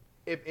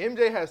 If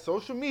MJ had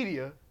social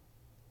media,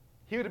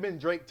 he would have been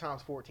Drake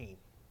times 14.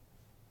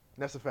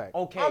 That's a fact.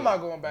 Okay. I'm not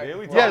going back. Yeah, and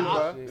we forth Yeah, on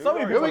talking this bro. shit. Some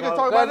of Then you we can people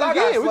talk don't- about it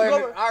again. We can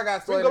go. I got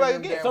we slandered can go back in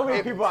again. damn So many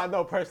comments. people I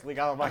know personally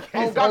got on my case.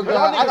 Oh, God, Bro,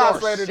 y'all I got niggas are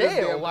slandered in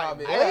shell, damn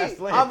like,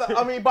 comments. hey.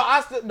 I mean, but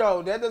I still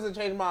no. That doesn't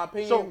change my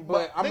opinion. So,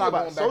 but I'm think not about going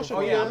back and social Oh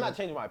forth. yeah, media. I'm not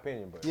changing my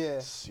opinion, but Yeah,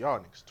 Y'all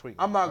niggas tweaking.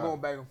 I'm not All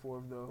going back and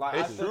forth though. like, I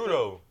It's still true think-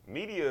 though.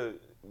 Media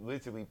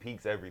literally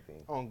peaks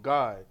everything. On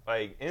God.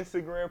 Like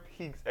Instagram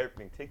peaks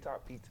everything.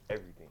 TikTok peaks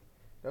everything.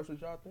 That's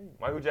what y'all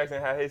think. Michael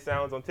Jackson had his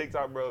sounds on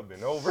TikTok, bro.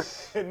 Been over.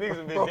 Niggas have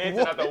been Bro,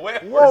 dancing out the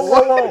wet. Whoa,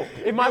 whoa, whoa!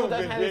 If Michael Niggas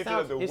Jackson been had his dancing out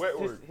sounds, the wet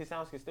work. his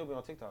sounds could still be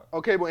on TikTok.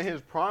 Okay, but in his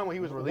prime when he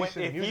was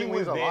releasing If music he when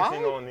was he was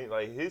dancing alive, on it,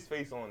 like his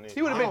face on it,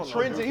 he would have I been don't know,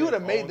 trending. bro. He would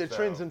have His made own the sound.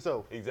 trends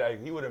himself.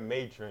 Exactly. He would have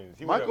made trends.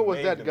 He Michael would've was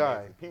made that them guy.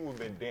 dances. People have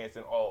been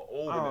dancing all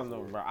over I don't this know,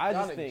 world. bro. I Y'all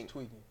just niggas think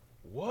tweaking.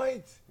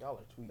 What? Y'all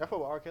are tweaking. I fuck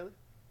with R. Kelly.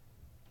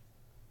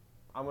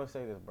 I'm gonna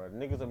say this, bro.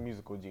 Nigga's a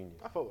musical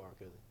genius. I fuck with R.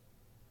 Kelly.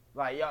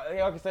 Like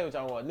y'all can say what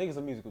y'all want. Nigga's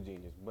a musical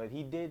genius, but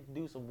he did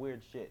do some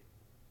weird shit.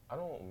 I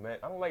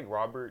don't like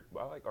Robert, but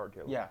I like R.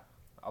 Kelly. Yeah,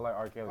 I like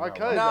R. Kelly. R. not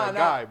Kelly's Robert. that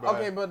guy, bro.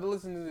 Okay, but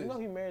listen to You this. know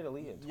he married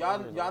Aaliyah.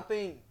 Y'all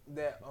think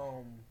that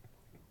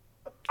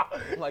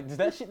Like, is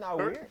that shit not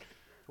weird?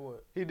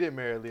 what? He did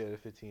marry Leah at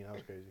 15. That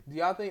was crazy. Do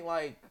y'all think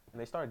like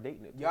And they started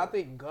dating it. y'all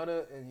think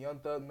Gunna and Young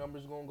Thug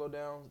numbers gonna go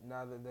down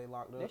now that they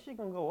locked up? that shit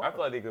gonna go I up?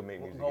 feel like they could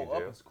make music Go in up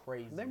jail. is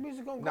crazy. Their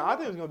music gonna go Nah, up. I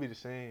think it's gonna be the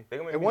same. They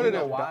gonna make And one music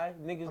of You know them.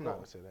 why niggas I'm not go?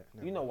 gonna say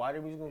that. You know why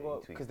their music gonna go Yeah,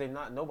 up? tweak. Because they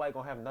not nobody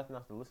gonna have nothing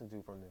else to listen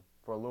to from them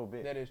for a little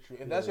bit. That is true.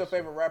 If Yeah, that's your that's true.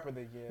 favorite rapper,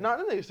 then yeah. Nah,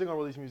 them niggas still gonna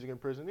release music in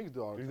prison. Niggas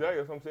do all the time. Exactly,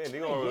 that's what I'm saying. They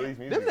gonna release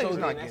music. Them niggas So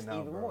not then getting that's out,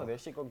 even bro. more. That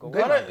shit gonna go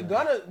Gunna, up.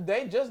 Gunna,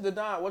 they just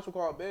denied what you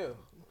call bail.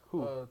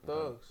 Who?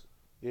 Thugs.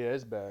 Yeah,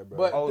 it's bad, bro.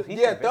 But Oh, he's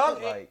yeah,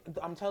 convicted,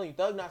 Thug. I'm telling you,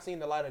 Thug not seen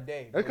the light of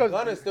day. That's But 'cause-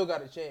 Gunna still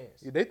got a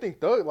chance. Yeah, they think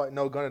Thug like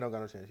no Gunna don't got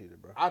no chance either,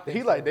 bro. I think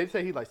he so. like they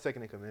say he like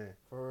second in command,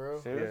 For real.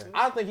 Seriously?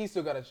 I think he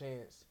still got a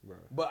chance. bro.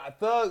 But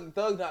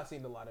Thug not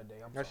seen the light of day.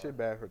 I'm That sorry. shit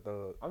bad for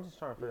Thug. I'm just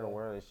trying to figure out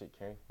where this shit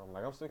came from.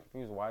 Like, I'm still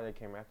confused why they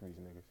came after these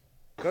niggas.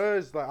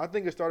 Cause like I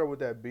think it started with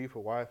that beef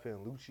with YFN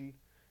and Lucci.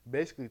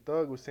 Basically,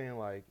 Thug was saying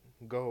like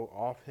go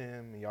off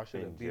him and y'all should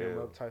In have beat him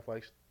jail. up, type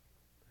like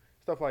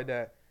stuff like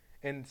that.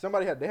 And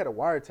somebody they had a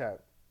wiretap,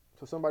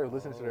 so somebody was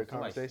listening to their Oh,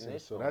 somebody conversations.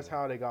 snitched So on that's them.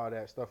 how they got all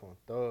that stuff on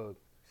Thug.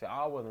 See,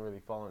 I wasn't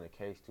really following the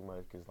case too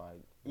much because, like,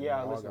 yeah,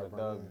 I all listened to got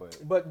Doug, burned.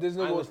 but But this I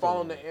nigga was listened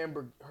following to the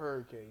Amber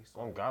Heard case.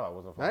 oh God, I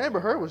wasn't. Now following Amber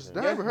Heard was case.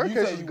 that Yes, Amber Heard you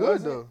case said was you good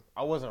wasn't? though.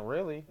 I wasn't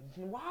really.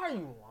 Why are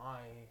you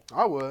lying?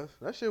 I was.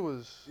 That shit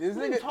was. This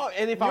What are you nigga, talking-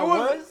 and if you I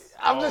was,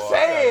 I'm just Oh, I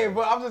saying, got it.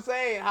 but I'm just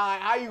saying,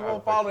 how you gonna I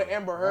follow got the you.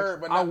 Amber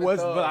Heard, but I not the was,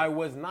 Thug? but I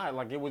was not.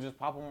 Like, it would just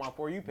pop on my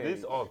For You page.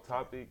 This off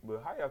topic,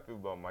 but how y'all feel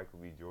about Michael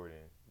B. Jordan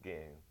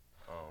getting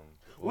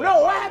No,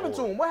 left what by happened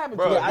to Lori? him? What happened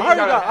Bro, to him? he I heard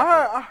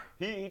gotta- that.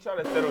 He tried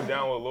to settle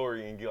down with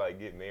Lori and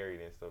get married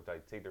and stuff,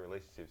 like take the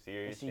relationship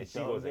serious, she and she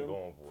dumped wasn't him?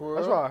 going for For it.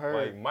 That's what I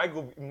heard.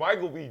 Like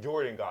Michael B.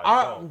 Jordan got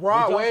I, dumped.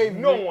 Rod Wave,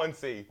 No one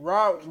safe.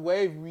 Rod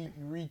Wave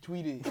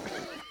retweeted.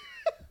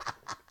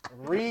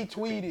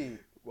 Retweeted.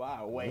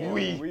 Wow,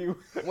 wait.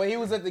 When he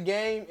was at the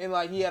game and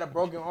like he had a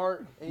broken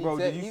heart and he Bro,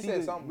 said, did you he see said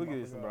this? something. Look at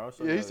about this, it. bro. I'll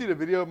show Yeah, you see the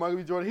video of Michael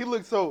B. Jordan? He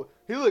looked.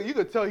 You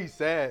could tell he's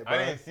sad, bro.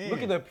 I didn't see Look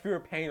it. at the pure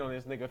pain on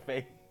this nigga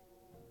face.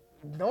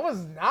 No, it's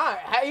not.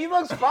 He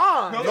looks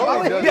fine.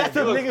 No, he doesn't. That's a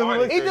He looks nigga who fine.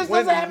 looks. He just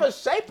When- doesn't have a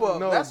shape up.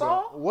 No, That's bro.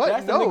 all. What?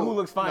 That's the no. nigga who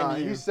looks fine Nah,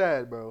 to you. he's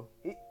sad, bro.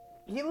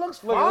 He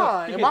looks Look,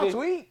 fine. look, Am I he-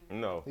 tweet?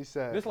 No. He's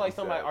sad. This like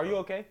somebody. sad, Are you bro.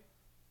 okay?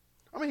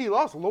 I mean, he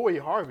lost Lori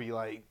Harvey.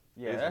 Like,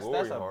 Yeah, It's that's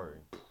Lori a.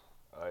 hard.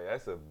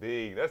 That's a.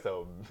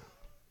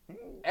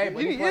 Hey,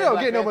 but you he playing don't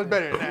Black get no much Panther.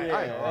 better than that. Yeah,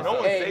 I ain't gonna no lie.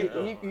 one Hey, safe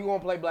though. he gonna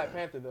play Black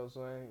Panther though,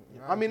 so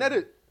I mean, that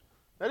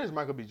is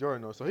Michael B.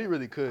 Jordan though, so he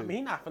really could. I mean,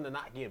 he not finna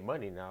not get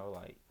money now.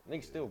 Like,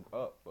 nigga still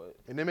up, but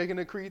And they're making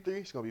a Creed 3.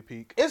 It's gonna be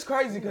peak. It's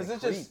crazy because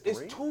Like it's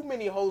Creed, too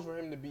many hoes for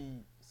him to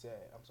be sad.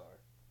 I'm sorry.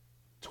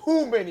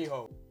 Too many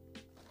hoes.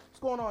 What's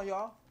going on,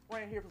 y'all?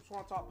 Ryan here from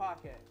Swan Talk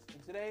Podcast.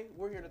 And today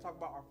we're here to talk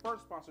about our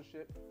first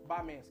sponsorship by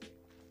Manscaped.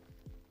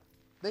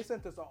 They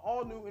sent us an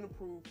all-new and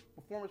improved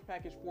Performance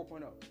Package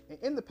 4.0. And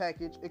in the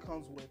package, it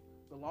comes with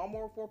the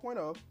Lawnmower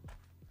 4.0,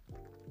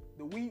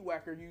 the Weed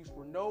Whacker used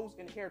for nose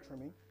and hair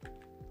trimming,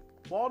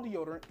 ball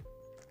deodorant,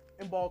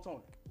 and ball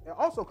toner. It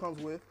also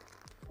comes with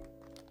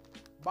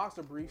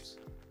boxer briefs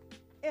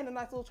and a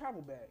nice little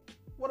travel bag.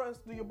 What else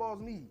do your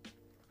balls need?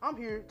 I'm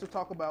here to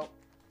talk about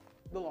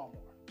the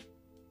Lawnmower.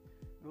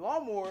 The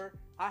Lawnmower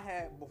I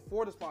had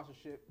before the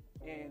sponsorship,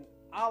 and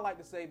I like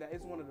to say that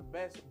it's one of the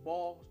best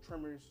ball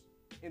trimmers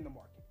in the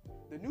market.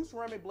 The new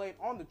ceramic blade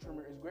on the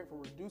trimmer is great for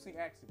reducing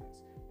accidents,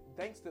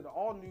 thanks to the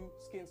all-new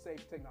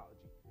skin-safe technology.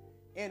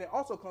 And it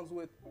also comes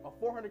with a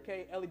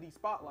 400K LED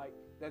spotlight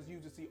that's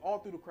used to see all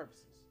through the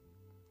crevices.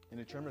 And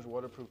the trimmer's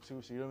waterproof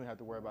too, so you don't even have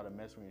to worry about a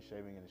mess when you're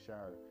shaving in the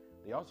shower.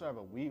 They also have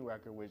a weed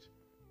whacker which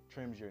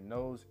trims your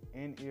nose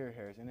and ear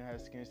hairs, and it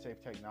has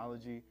skin-safe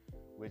technology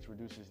which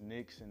reduces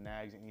nicks and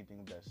nags and anything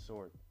of that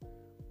sort.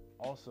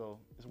 Also,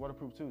 it's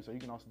waterproof too, so you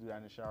can also do that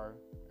in the shower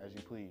as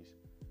you please.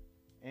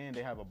 And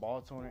they have a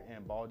ball toner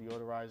and ball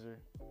deodorizer,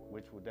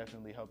 which will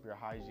definitely help your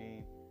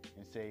hygiene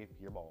and save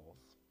your balls.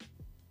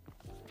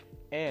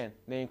 and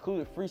they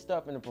included free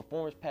stuff in the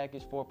Performance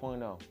Package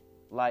 4.0,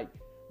 like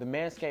the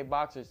Manscaped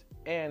boxers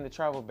and the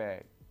travel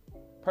bag.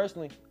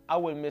 Personally, I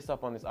wouldn't miss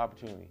up on this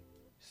opportunity.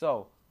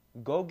 So,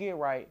 go get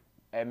right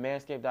at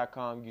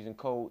manscaped.com using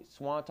code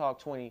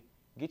SwanTalk20.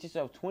 Get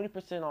yourself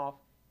 20% off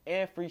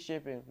and free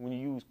shipping when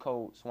you use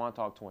code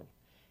SwanTalk20.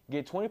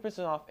 Get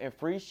 20% off and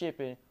free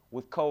shipping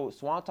with code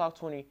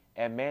SwanTalk20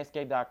 at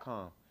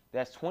manscaped.com.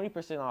 That's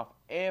 20% off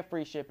and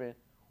free shipping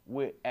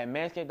at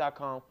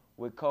manscaped.com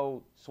with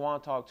code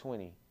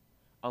SwanTalk20.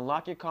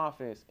 Unlock your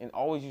confidence and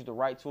always use the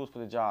right tools for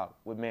the job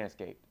with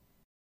Manscaped.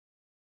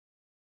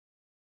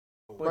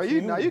 Bro,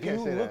 you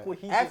can't say that. What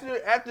he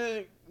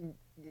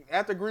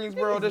After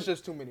Greensboro, there's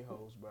just too many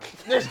hoes, bro.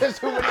 There's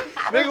just too many.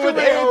 Nigga with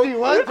the energy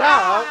one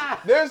time.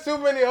 There's too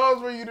many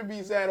hoes for you to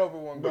be sad over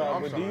one girl. Bro,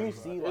 I'm but sorry, do you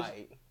bro. see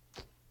like?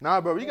 Nah,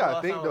 bro, you gotta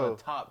Lost think out on though.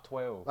 the top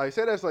 12. Like,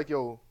 say that's like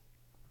your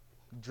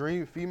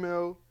dream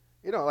female.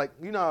 You know, like,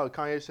 you know how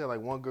Kanye said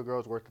like one good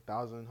girl's worth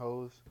 1,000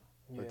 hoes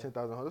or Yeah.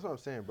 10,000 hoes. That's what I'm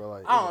saying, bro.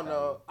 Like, I don't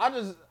know. I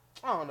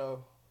don't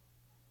know.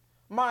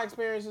 My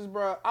experiences,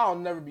 bro, I'll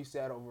never be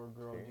sad over a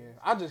girl again.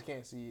 I just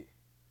can't see it.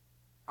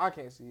 I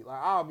can't see it.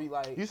 Like, I'll be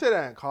like, You said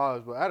that in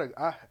college, but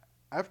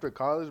after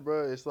college,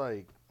 bro, it's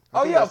like. I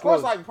oh think yeah, that's of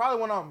course, what- like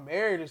probably when I'm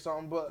married or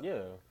something. But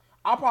Yeah.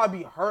 I'll probably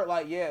be hurt.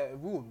 Like, yeah, if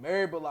we were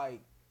married, but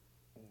like,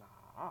 nah,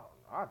 I don't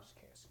know. I just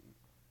can't see it.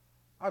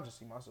 I just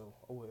see myself.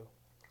 Oh well,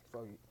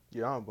 fuck it.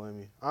 Yeah, I don't blame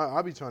you.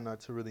 I be trying not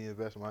to really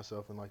invest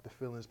myself in like the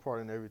feelings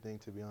part and everything,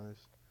 to be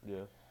honest.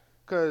 Yeah.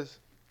 Cause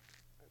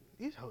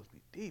these hoes be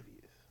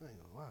devious. I ain't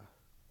gonna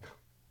lie.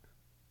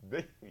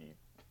 Baby.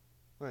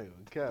 I ain't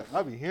gonna cap.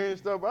 I be hearing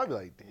stuff, but I be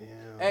like,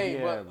 damn. Hey,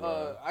 Yeah, but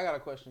bro. I got a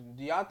question.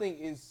 Do y'all think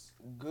it's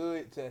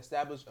good to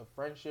establish a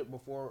friendship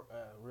before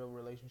a real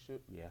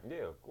relationship? Yeah.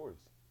 Yeah, of course.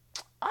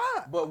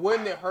 But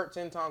wouldn't it hurt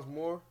 10 times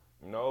more?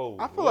 No.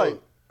 I feel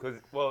like- because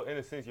in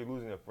a sense, you're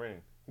losing a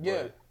friend.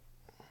 Yeah. But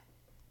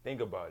think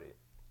about it.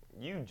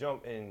 You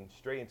jump in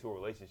straight into a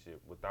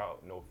relationship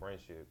without no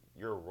friendship.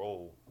 Your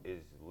role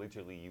is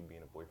literally you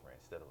being a boyfriend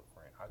instead of a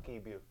friend. How can you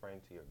be a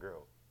friend to your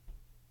girl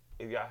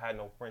if y'all had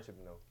no friendship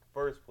in the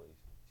first place?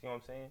 See what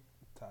I'm saying?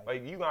 Tight.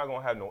 Like, you not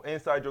gonna have no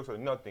inside jokes or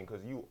nothing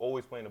because you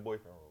always playing the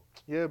boyfriend role.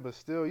 Yeah, but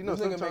still, you know,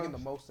 This nigga sometimes. making the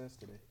most sense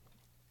today.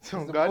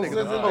 Some The God most niggas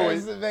listened are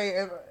always. to they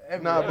ever.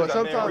 Nah, but I've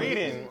sometimes- been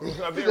reading.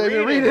 I've been They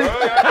been reading, reading. bro.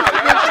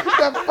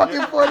 That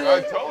fucking funny.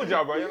 I told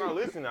y'all, bro. Y'all not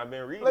listening. I've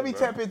been reading. Let me bro.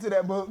 tap into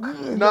that book.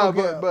 Nah, No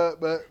cap.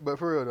 but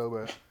for real though,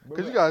 bro.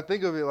 Because you gotta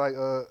think of it like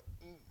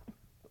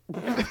He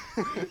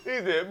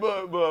said,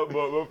 but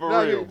for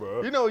nah, real,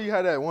 bro. You know you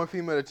had that one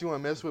female that you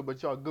want to mess with,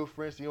 but y'all good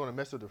friends, so you want to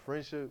mess with the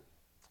friendship.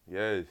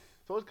 Yes.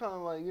 So it's kind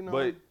of like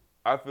But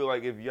I feel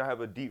like if y'all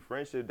have a deep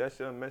friendship, that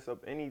shouldn't mess up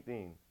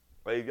anything.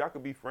 Like if y'all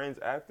could be friends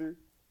after,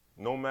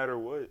 no matter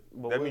what,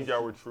 But that what means if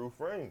y'all she- were true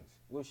friends.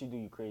 What if she do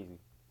you crazy?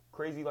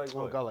 Crazy like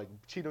oh what? god, like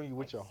cheat on you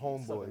with your Suck a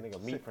homeboy.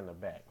 nigga meat from the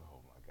back. Oh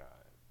my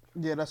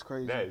god, Yeah, that's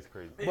crazy. that is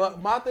crazy.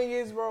 But my thing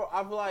is, bro,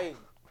 I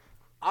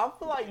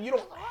feel like you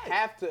don't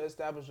have to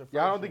establish a friendship.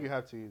 Yeah, I don't think you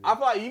have to either. I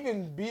feel like you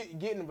can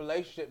get in a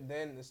relationship,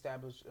 then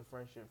establish a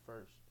friendship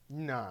first.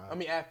 Nah. I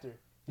mean, after.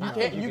 I You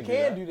think can't. You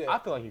can do that. I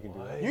feel like you can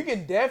do that. You can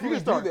You definitely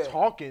can start do that.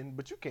 talking,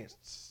 but you can't.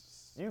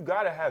 You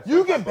gotta have. You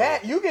some can type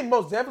bag. of- You can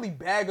most definitely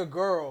bag a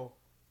girl,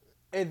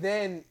 and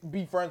then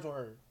be friends with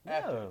her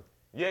after.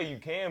 Yeah, you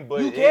can, but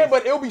You it's- can,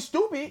 but it'll be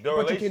stupid. the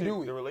But you can relationship-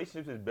 do The it.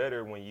 relationship is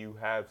better when you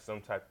have some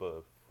type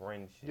of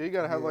friendship. Yeah, you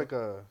gotta have Yeah. like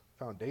a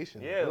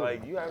foundation. Yeah,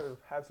 like you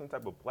have some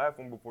type of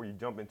platform before you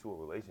jump into a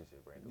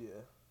relationship, Randall. Yeah.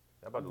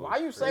 That about to Why look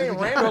you crazy. saying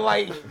Randall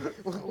like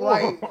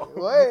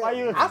what? Why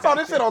you- I saw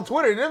this shit on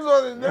Twitter. This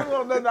was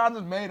nothing I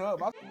just made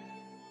up.